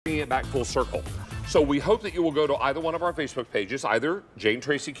back full circle. So we hope that you will go to either one of our Facebook pages, either Jane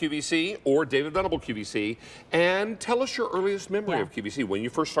Tracy QVC or David Venable QVC, and tell us your earliest memory of QVC. When you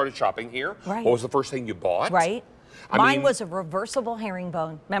first started shopping here, what was the first thing you bought? Mine was a reversible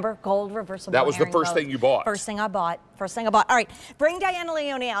herringbone. Remember? Gold reversible herringbone. That was the first thing you bought. First thing I bought. First thing I bought. All right. Bring Diana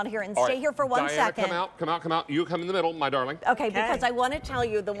Leone out here and stay here for 1 second. Come out. You come in the middle, my darling. Okay, because I want to tell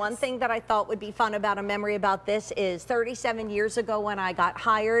you the one thing that I thought would be fun about a memory about this is 37 years ago when I got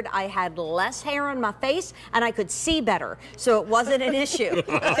hired, I had less hair on my face and I could see better. So it wasn't an issue.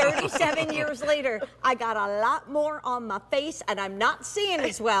 37 years later, I got a lot more on my face and I'm not seeing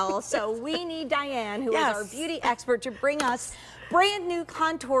as well. So we need Diane, who is our beauty expert, to bring us brand new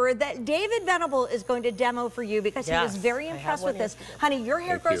contour that David Venable is going to demo for you because he was very impressed with this. Honey, your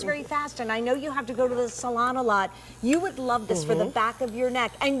hair grows very fast and I know you have to go to the salon a lot. You would love this for the back of your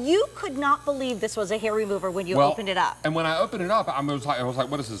neck. And you could not believe this was a hair remover when you opened it up. And when I opened it up, I was like,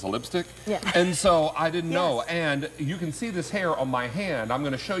 what is this, a lipstick? And so I didn't know. And you can see this hair on my hand. I'm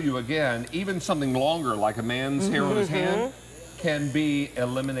going to show you again, even something longer like a man's hair on his hand can be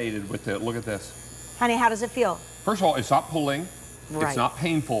eliminated with it. Look at this. Honey, how does it feel? First of all, it's not pulling. It's not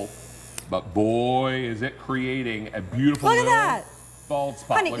painful, but boy, is it creating a beautiful bald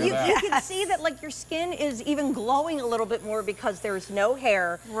spot. Honey, you can see that like your skin is even glowing a little bit more because there's no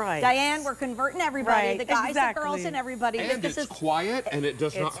hair. Diane, we're converting everybody, the guys, the girls, and everybody. And it's quiet and it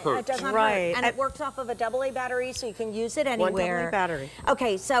does not hurt. It does not hurt. And it works off of a AA battery, so you can use it anywhere. 1 AA battery.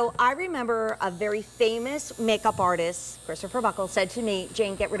 Okay, so I remember a very famous makeup artist, Christopher Buckle, said to me,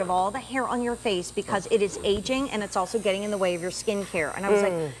 Jane, get rid of all the hair on your face because it is aging and it's also getting in the way of your skincare. And I was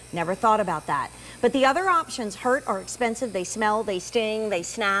like, never thought about that. But the other options hurt, are expensive, they smell, they sting, they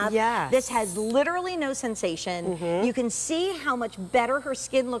snap. This has literally no sensation. You can see how much better her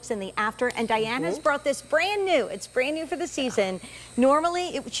skin looks in the after, and Diane has brought this brand new. It's brand new for the season.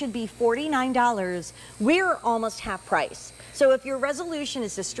 Normally it should be $49. We're almost half price. So if your resolution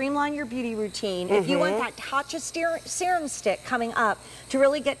is to streamline your beauty routine, if you want that touch of serum stick coming up to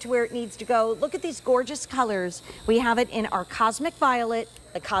really get to where it needs to go, look at these gorgeous colors. We have it in our Cosmic Violet,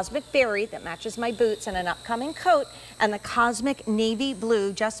 the Cosmic Berry that matches my boots and an upcoming coat, and the Cosmic Navy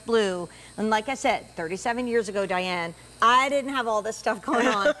Blue, just blue. And like I said, 37 years ago, Diane, I didn't have all this stuff going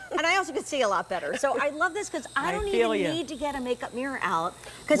on. And I also could see a lot better. So I love this because I don't even need to get a makeup mirror out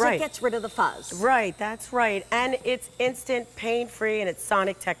because it gets rid of the fuzz. That's right. And it's instant, pain-free, and it's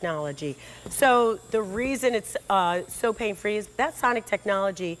sonic technology. So the reason it's so pain-free is that sonic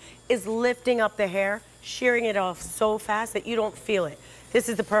technology is lifting up the hair, shearing it off so fast that you don't feel it. This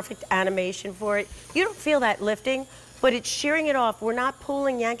is the perfect animation for it. You don't feel that lifting, but it's shearing it off. We're not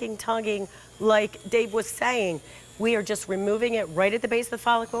pulling, yanking, tugging like Dave was saying. We are just removing it right at the base of the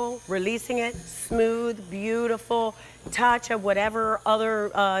follicle, releasing it, smooth, beautiful, touch of whatever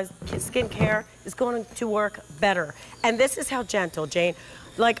other skincare is going to work better. And this is how gentle, Jane.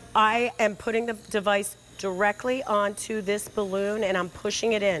 Like I am putting the device directly onto this balloon and I'm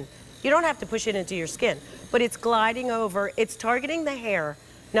pushing it in. You don't have to push it into your skin, but it's gliding over. It's targeting the hair,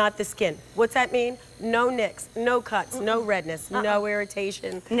 not the skin. What's that mean? No nicks, no cuts, no redness, no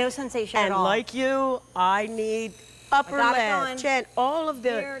irritation. No sensation at all. And like you, I need upper lip, chin, all of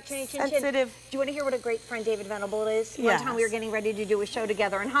the sensitive. Do you want to hear what a great friend David Venable is? One time we were getting ready to do a show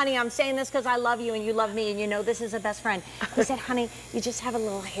together, and honey, I'm saying this because I love you and you love me, and you know this is a best friend. He said, honey, you just have a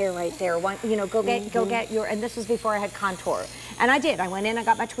little hair right there. You know, go get your, and this was before I had contour. And I did. I went in, I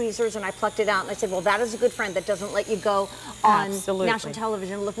got my tweezers, and I plucked it out, and I said, well, that is a good friend that doesn't let you go on national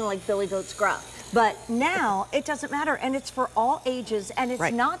television looking like Billy Goat's Gruff. But now it doesn't matter, and it's for all ages, and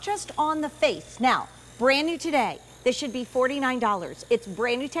it's not just on the face. Now, brand new today. This should be $49. It's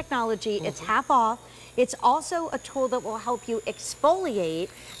brand new technology. It's half off. It's also a tool that will help you exfoliate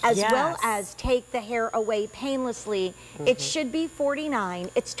as well as take the hair away painlessly. It should be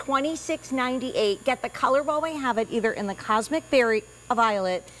 $49. It's $26.98. Get the color while we have it, either in the Cosmic Berry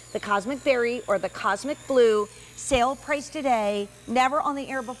Violet, the Cosmic Berry, or the Cosmic Blue. Sale price today, never on the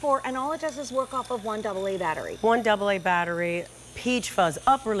air before, and all it does is work off of 1 AA battery. 1 AA battery, peach fuzz,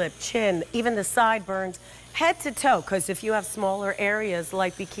 upper lip, chin, even the sideburns, head to toe, because if you have smaller areas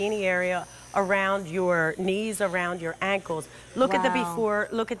like bikini area around your knees, around your ankles, look at the before,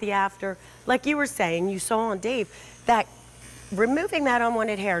 look at the after. Like you were saying, you saw on Dave, that removing that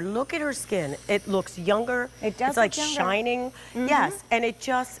unwanted hair, look at her skin. It looks younger. It does. It's like shining. Yes, and it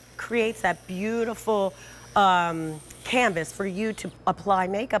just creates that beautiful canvas for you to apply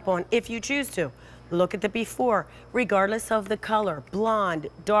makeup on if you choose to. Look at the before, regardless of the color, blonde,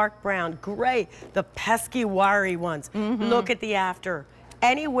 dark brown, gray, the pesky wiry ones. Look at the after.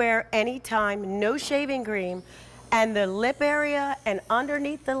 Anywhere, anytime, no shaving cream, And the lip area and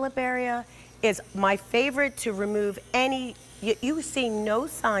underneath the lip area is my favorite to remove any, you see no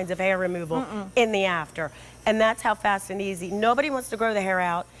signs of hair removal in the after. And that's how fast and easy. Nobody wants to grow the hair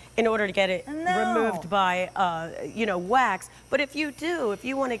out in order to get it removed by, you know, wax. But if you do, if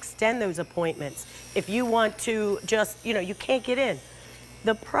you want to extend those appointments, if you want to just, you know, you can't get in,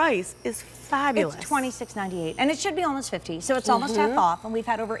 the price is fabulous. It's $26.98, and it should be almost $50, so it's almost half off, and we've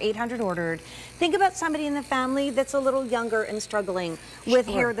had over 800 ordered. Think about somebody in the family that's a little younger and struggling with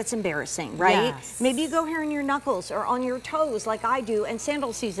hair that's embarrassing, right? Yes. Maybe you go hair in your knuckles or on your toes like I do, and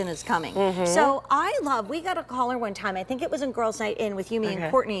sandal season is coming. So I love, we got a caller one time, I think it was in Girls Night In with Yumi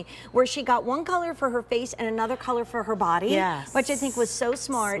and Courtney, where she got one color for her face and another color for her body, which I think was so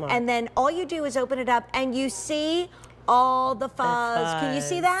smart. And then all you do is open it up and you see all the fuzz. Can you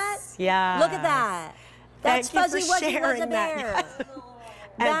see that? Yeah. Look at that. That's Fuzzy Wuzzy was a bear.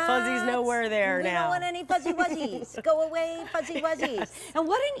 And Fuzzy's nowhere there now. We don't want any Fuzzy Wuzzies. Go away, Fuzzy Wuzzies. And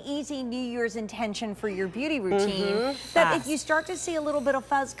what an easy New Year's intention for your beauty routine. That if you start to see a little bit of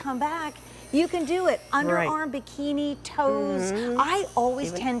fuzz come back, you can do it. Underarm, bikini, toes. I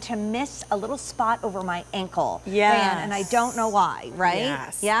always tend to miss a little spot over my ankle. And I don't know why,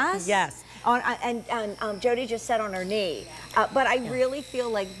 right? Yes? And Jody just said on her knee. But I really feel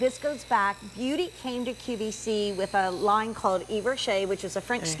like this goes back. Beauty came to QVC with a line called Yves Rocher, which is a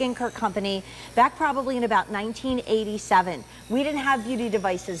French skincare company, back probably in about 1987. We didn't have beauty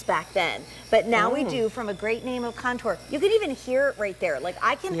devices back then, but now we do, from a great name of Contour. You can even hear it right there. Like,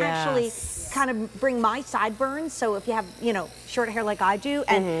 I can actually kind of bring my sideburns, so if you have, you know, short hair like I do.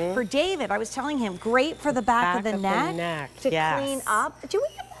 And for David, I was telling him, great for the back of the neck to clean up. Do we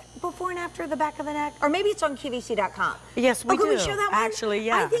have before and after the back of the neck? Or maybe it's on QVC.com. Yes, we do. Can we show that one? Actually,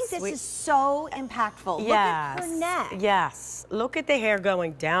 yes. I think this is so impactful. Look at her neck. Yes. Look at the hair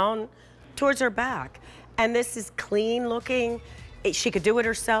going down towards her back. And this is clean looking. She could do it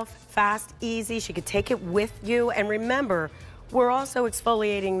herself, fast, easy. She could take it with you. And remember, we're also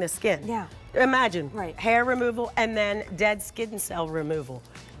exfoliating the skin. Imagine, hair removal and then dead skin cell removal.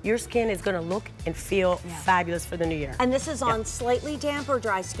 Your skin is going to look and feel fabulous for the new year. And this is on slightly damp or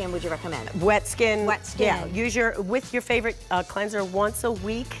dry skin, would you recommend? Wet skin. Wet skin. Yeah, use with your favorite cleanser once a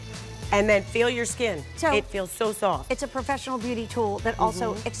week, and then feel your skin. So it feels so soft. It's a professional beauty tool that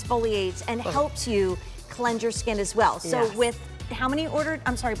also exfoliates and helps you cleanse your skin as well. So with how many ordered?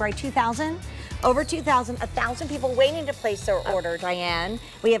 I'm sorry, Bri, 2,000? Over 2,000, 1,000 people waiting to place their order, Diane.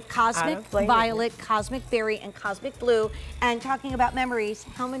 We have Cosmic Violet, Cosmic Berry, and Cosmic Blue. And talking about memories,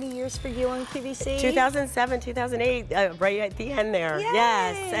 how many years for you on QVC? 2007, 2008, right at the end there. Yay!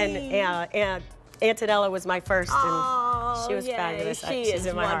 Yes, and Antonella was my first, and she was fabulous. She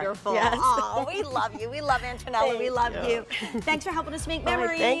is wonderful. Yes. Oh, we love you. We love Antonella. We love you. Thanks for helping us make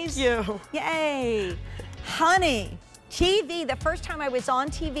memories. Thank you. Yay. Honey. TV, the first time I was on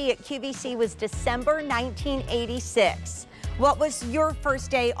TV at QVC was December 1986. What was your first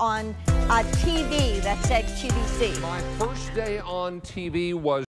day on TV that said QVC? My first day on TV was